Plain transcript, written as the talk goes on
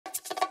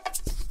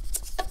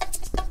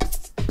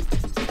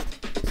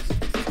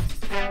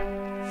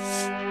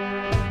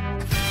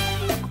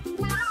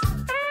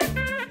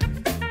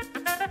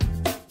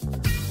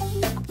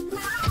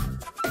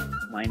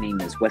name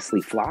is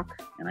Wesley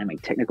Flock, and I'm a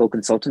technical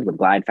consultant with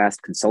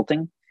GlideFast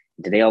Consulting.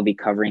 Today I'll be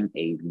covering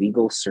a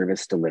legal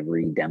service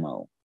delivery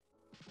demo.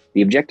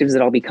 The objectives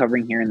that I'll be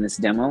covering here in this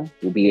demo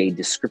will be a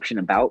description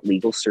about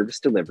legal service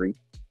delivery.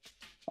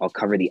 I'll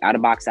cover the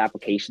out-of-box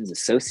applications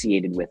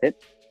associated with it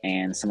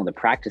and some of the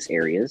practice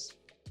areas.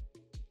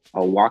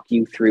 I'll walk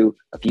you through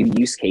a few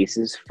use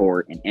cases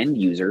for an end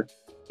user,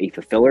 a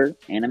fulfiller,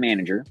 and a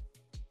manager.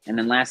 And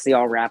then lastly,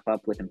 I'll wrap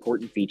up with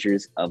important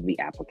features of the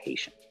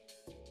application.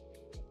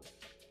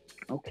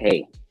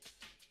 Okay,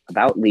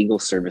 about legal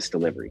service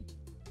delivery.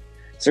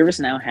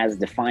 ServiceNow has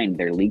defined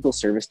their legal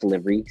service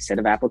delivery set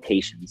of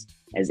applications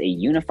as a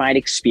unified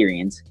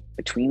experience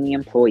between the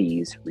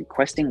employees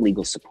requesting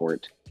legal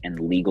support and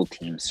the legal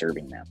team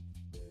serving them.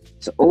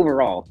 So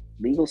overall,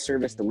 legal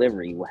service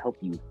delivery will help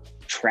you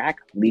track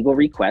legal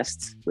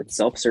requests with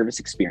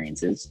self-service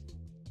experiences,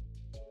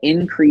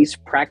 increase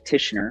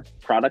practitioner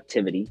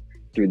productivity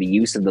through the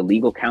use of the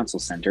Legal Counsel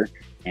Center,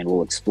 and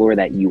we'll explore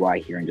that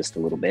UI here in just a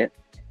little bit.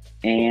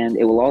 And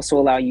it will also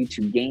allow you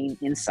to gain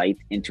insight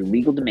into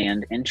legal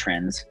demand and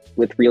trends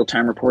with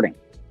real-time reporting.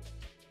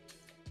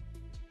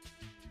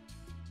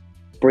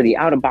 For the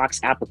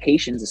out-of-box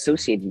applications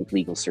associated with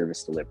legal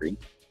service delivery,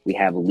 we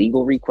have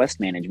legal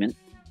request management,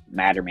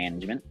 matter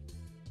management,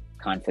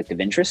 conflict of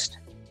interest,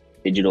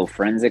 digital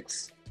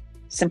forensics,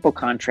 simple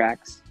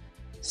contracts,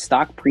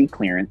 stock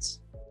pre-clearance,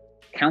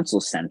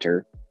 Counsel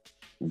Center,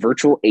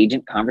 virtual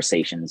agent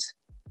conversations,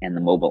 and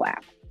the mobile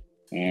app.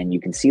 And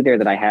you can see there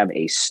that I have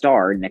a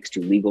star next to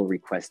legal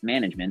request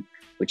management,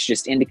 which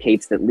just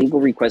indicates that legal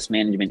request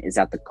management is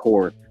at the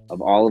core of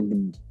all of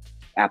the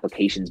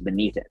applications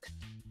beneath it.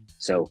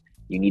 So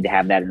you need to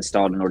have that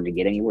installed in order to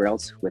get anywhere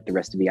else with the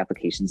rest of the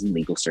applications in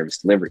legal service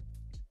delivery.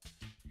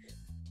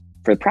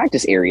 For the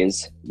practice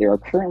areas, there are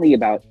currently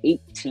about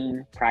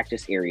 18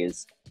 practice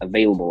areas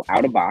available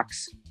out of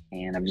box,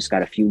 and I've just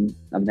got a few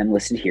of them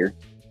listed here.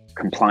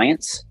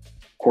 Compliance,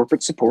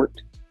 corporate support,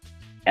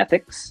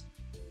 ethics,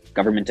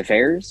 government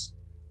affairs,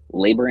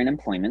 labor and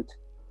employment,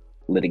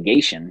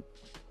 litigation,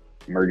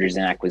 mergers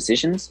and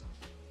acquisitions,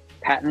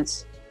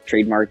 patents,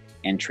 trademark,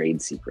 and trade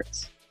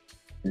secrets.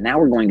 Now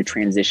we're going to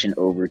transition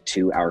over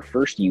to our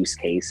first use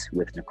case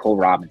with Nicole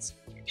Robinson.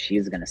 She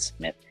is going to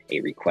submit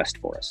a request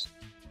for us.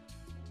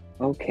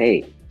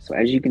 Okay, so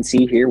as you can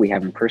see here, we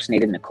have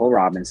impersonated Nicole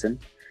Robinson.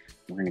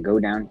 We're going to go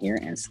down here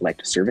and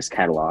select Service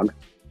Catalog.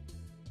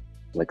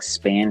 We'll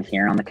expand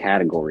here on the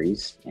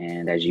categories.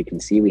 And as you can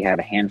see, we have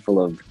a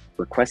handful of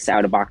requests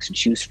out of box to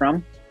choose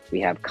from.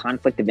 We have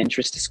conflict of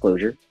interest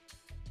disclosure,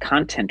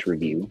 content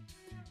review,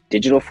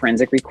 digital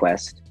forensic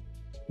request,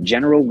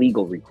 general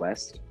legal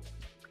request,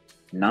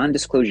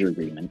 non-disclosure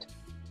agreement,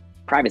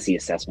 privacy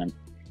assessment,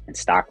 and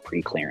stock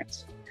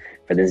pre-clearance.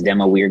 For this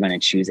demo, we are going to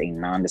choose a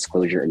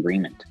non-disclosure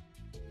agreement.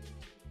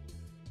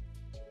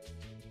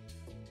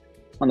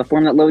 On the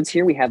form that loads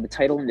here, we have the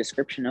title and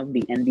description of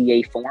the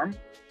NDA form.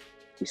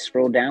 We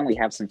scroll down, we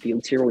have some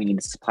fields here where we need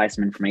to supply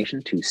some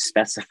information to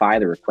specify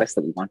the request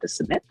that we want to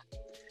submit. I'm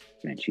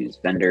going to choose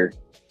vendor,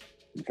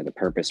 and for the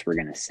purpose, we're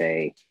going to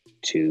say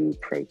to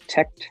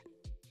protect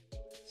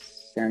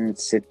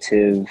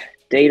sensitive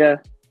data.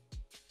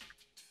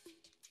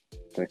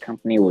 For the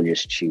company, we'll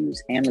just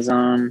choose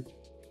Amazon,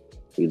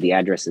 leave the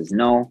address as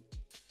null,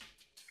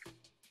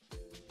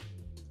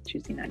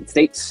 choose the United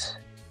States,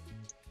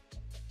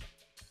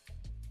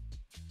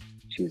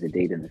 choose a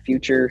date in the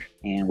future,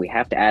 and we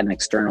have to add an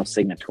external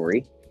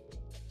signatory.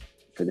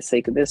 For the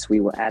sake of this, we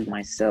will add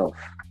myself.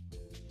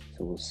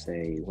 So we'll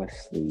say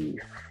Wesley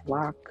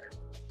Flock.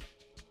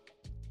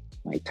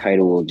 My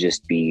title will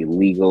just be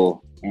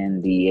Legal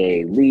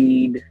NDA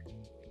Lead.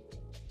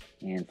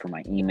 And for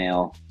my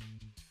email,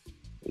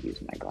 we'll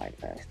use my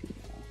GlideFast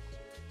email.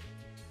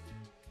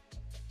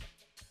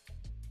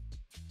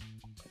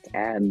 Let's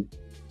add,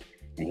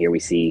 and here we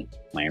see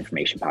my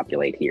information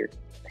populate here.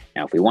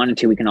 Now, if we wanted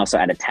to, we can also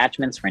add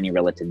attachments for any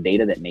relative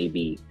data that may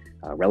be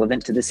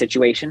relevant to the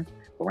situation,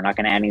 but we're not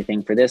going to add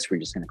anything for this. We're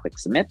just going to click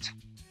submit.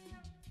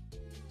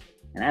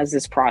 And as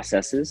this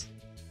processes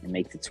and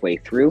makes its way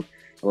through,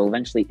 it will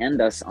eventually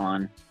end us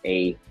on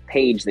a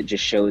page that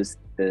just shows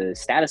the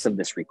status of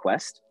this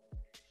request.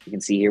 You can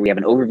see here we have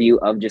an overview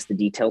of just the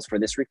details for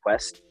this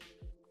request.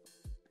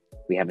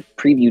 We have a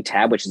preview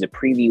tab, which is a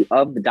preview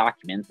of the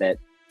document that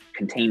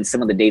contains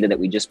some of the data that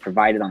we just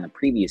provided on the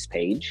previous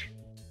page.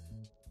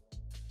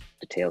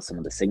 Details some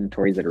of the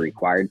signatories that are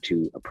required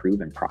to approve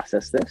and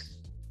process this.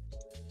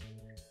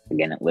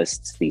 Again, it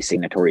lists the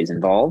signatories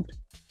involved.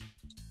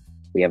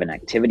 We have an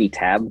activity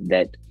tab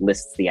that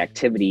lists the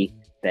activity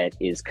that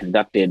is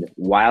conducted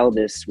while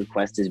this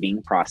request is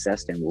being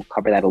processed, and we'll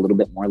cover that a little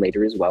bit more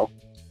later as well.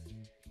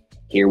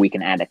 Here we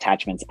can add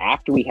attachments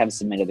after we have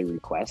submitted the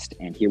request,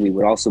 and here we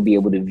would also be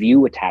able to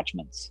view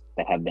attachments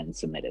that have been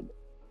submitted.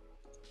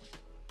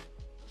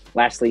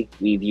 Lastly,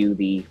 we view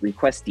the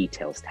request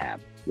details tab,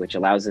 which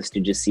allows us to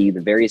just see the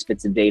various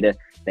bits of data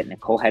that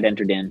Nicole had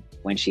entered in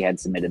when she had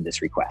submitted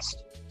this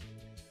request.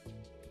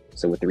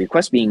 So with the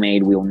request being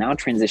made, we will now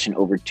transition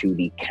over to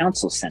the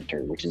Counsel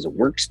Center, which is a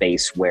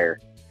workspace where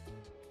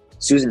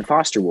Susan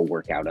Foster will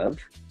work out of.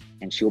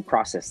 and she will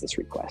process this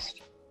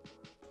request.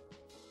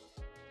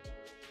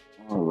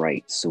 All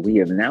right, so we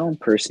have now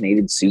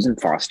impersonated Susan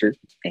Foster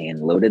and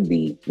loaded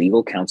the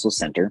Legal Counsel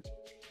Center.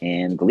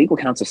 And the Legal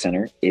Counsel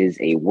Center is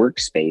a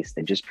workspace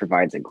that just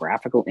provides a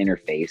graphical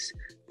interface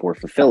for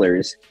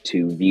fulfillers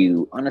to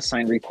view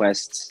unassigned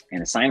requests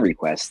and assigned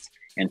requests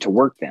and to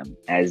work them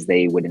as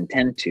they would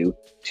intend to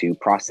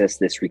process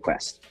this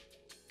request.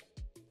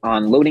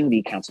 On loading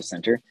the Counsel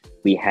Center,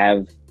 we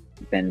have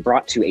been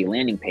brought to a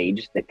landing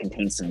page that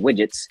contains some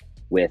widgets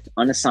with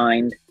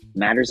unassigned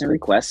matters and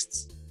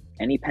requests,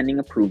 any pending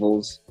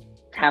approvals,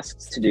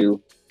 tasks to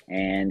do,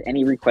 and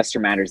any requests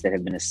or matters that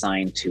have been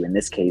assigned to, in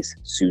this case,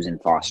 Susan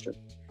Foster.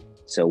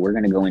 So we're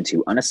going to go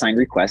into unassigned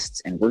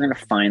requests, and we're going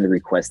to find the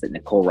request that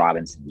Nicole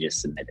Robinson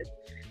just submitted.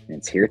 And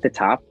it's here at the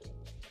top.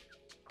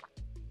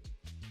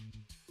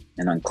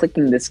 And on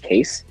clicking this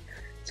case,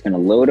 it's going to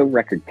load a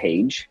record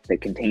page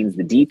that contains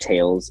the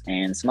details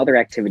and some other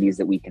activities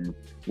that we can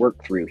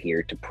work through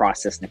here to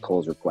process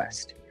Nicole's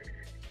request.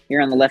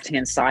 Here on the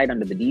left-hand side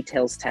under the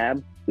Details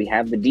tab, we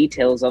have the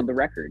details of the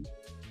record,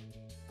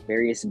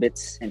 various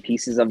bits and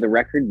pieces of the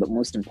record, but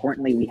most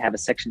importantly, we have a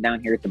section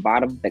down here at the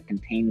bottom that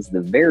contains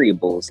the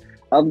variables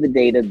of the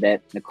data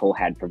that Nicole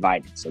had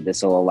provided. So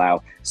this will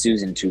allow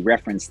Susan to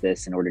reference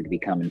this in order to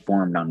become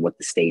informed on what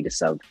the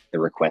status of the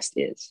request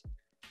is.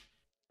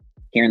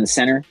 Here in the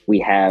center, we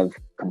have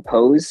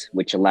Compose,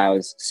 which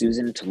allows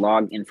Susan to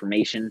log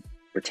information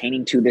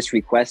pertaining to this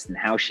request and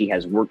how she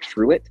has worked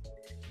through it.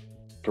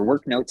 For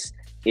work notes,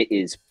 it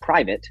is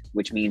private,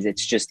 which means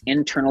it's just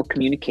internal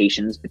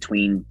communications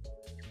between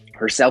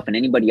herself and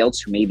anybody else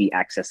who may be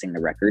accessing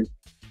the record.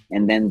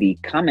 And then the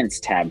Comments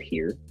tab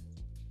here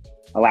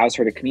allows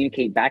her to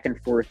communicate back and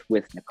forth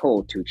with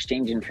Nicole to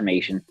exchange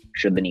information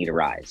should the need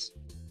arise.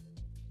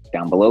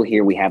 Down below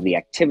here, we have the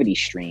activity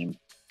stream,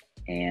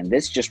 and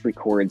this just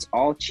records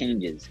all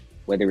changes,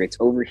 whether it's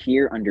over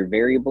here under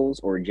variables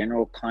or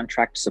general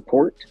contract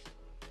support,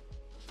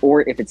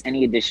 or if it's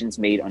any additions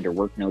made under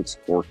work notes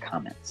or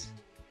comments.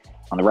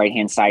 On the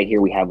right-hand side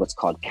here, we have what's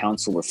called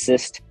Counsel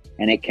Assist,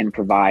 and it can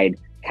provide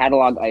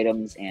catalog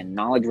items and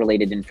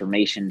knowledge-related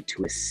information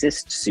to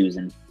assist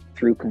Susan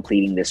through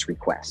completing this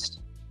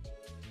request.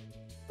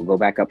 We'll go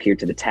back up here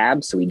to the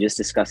tab. So we just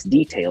discussed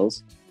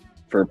details.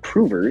 For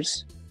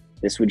approvers,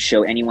 this would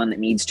show anyone that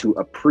needs to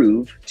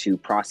approve to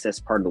process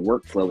part of the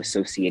workflow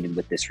associated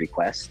with this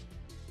request.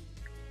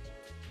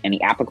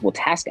 Any applicable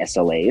task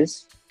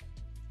SLAs,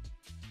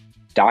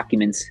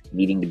 documents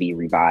needing to be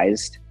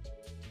revised,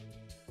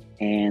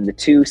 and the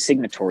 2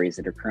 signatories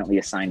that are currently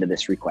assigned to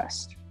this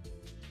request.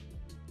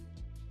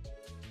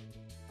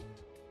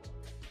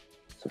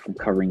 So from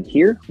covering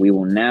here, we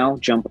will now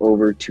jump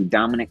over to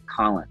Dominic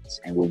Collins,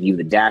 and we'll view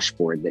the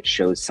dashboard that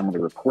shows some of the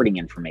reporting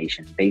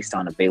information based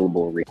on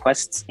available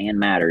requests and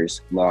matters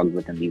logged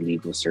within the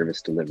Legal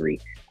Service Delivery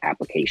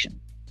application.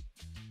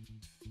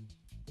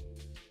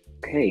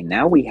 Okay,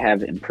 now we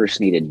have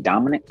impersonated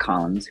Dominic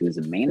Collins, who is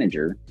a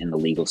manager in the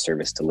Legal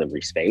Service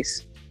Delivery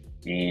space,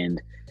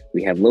 and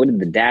we have loaded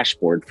the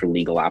dashboard for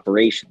legal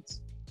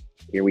operations.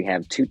 Here we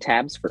have 2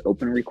 tabs for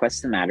open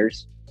requests and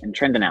matters and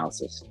trend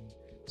analysis.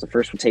 So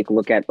first we'll take a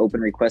look at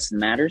open requests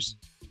and matters.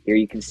 Here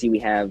you can see we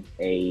have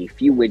a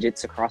few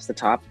widgets across the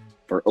top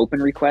for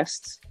open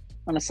requests,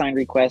 unassigned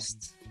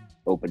requests,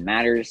 open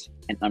matters,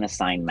 and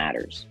unassigned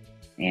matters.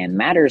 And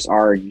matters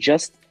are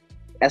just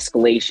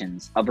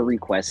escalations of a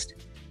request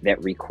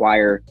that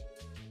require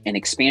an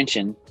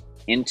expansion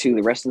into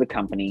the rest of the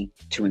company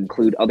to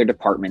include other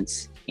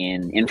departments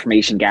in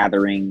information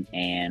gathering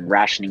and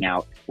rationing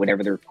out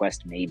whatever the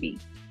request may be.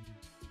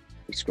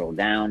 We scroll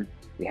down,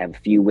 we have a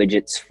few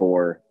widgets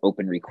for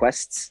open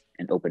requests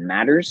and open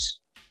matters,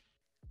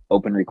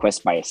 open requests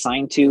by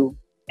assigned to,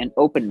 and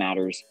open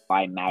matters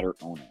by matter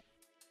owner.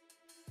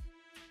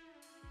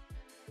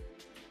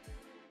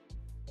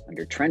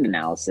 Under trend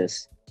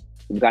analysis,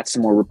 we've got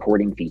some more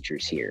reporting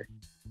features here.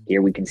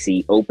 Here we can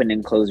see open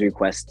and closed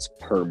requests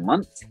per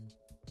month,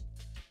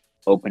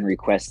 open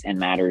requests and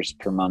matters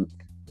per month,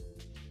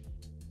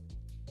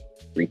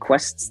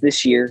 requests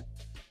this year,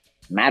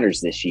 matters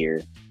this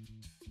year,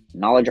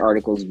 knowledge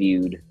articles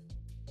viewed,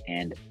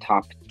 and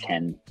top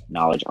 10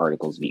 knowledge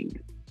articles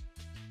viewed.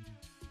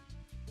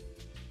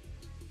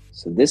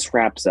 So this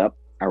wraps up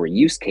our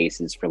use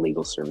cases for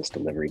legal service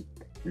delivery.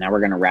 Now we're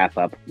going to wrap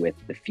up with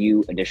the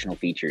few additional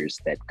features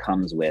that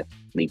comes with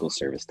legal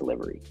service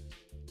delivery.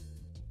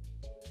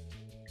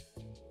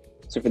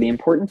 So for the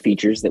important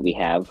features that we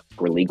have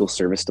for legal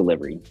service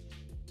delivery,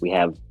 we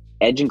have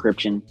edge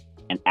encryption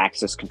and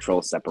access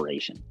control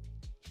separation.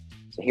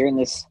 So here in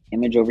this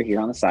image over here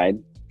on the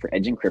side for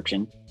edge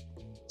encryption,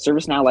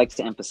 ServiceNow likes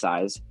to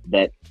emphasize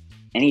that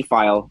any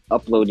file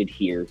uploaded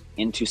here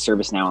into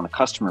ServiceNow on the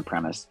customer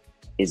premise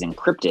is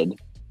encrypted,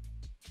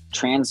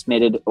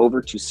 transmitted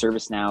over to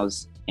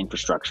ServiceNow's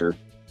infrastructure,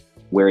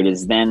 where it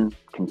is then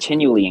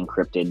continually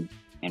encrypted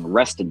and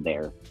rested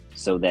there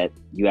so that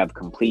you have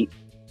complete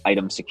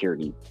item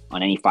security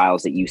on any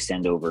files that you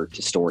send over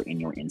to store in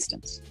your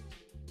instance.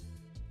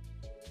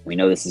 We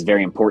know this is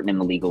very important in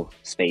the legal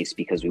space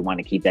because we want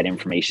to keep that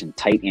information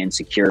tight and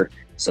secure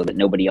so that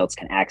nobody else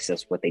can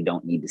access what they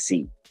don't need to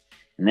see.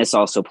 And this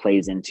also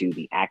plays into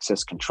the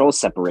access control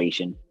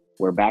separation,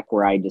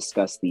 where I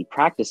discussed the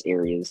practice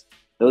areas,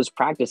 those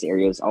practice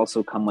areas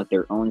also come with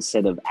their own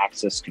set of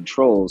access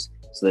controls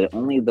so that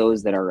only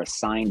those that are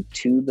assigned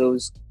to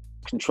those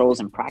controls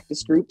and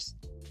practice groups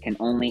can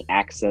only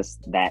access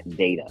that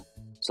data,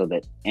 so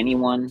that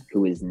anyone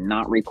who is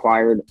not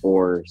required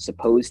or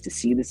supposed to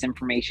see this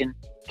information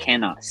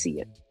cannot see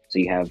it. So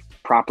you have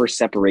proper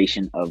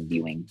separation of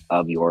viewing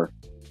of your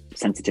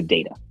sensitive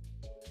data.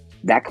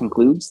 That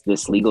concludes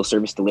this legal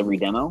service delivery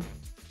demo.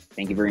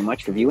 Thank you very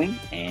much for viewing.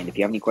 And if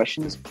you have any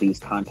questions, please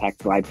contact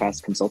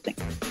GlideFast Consulting.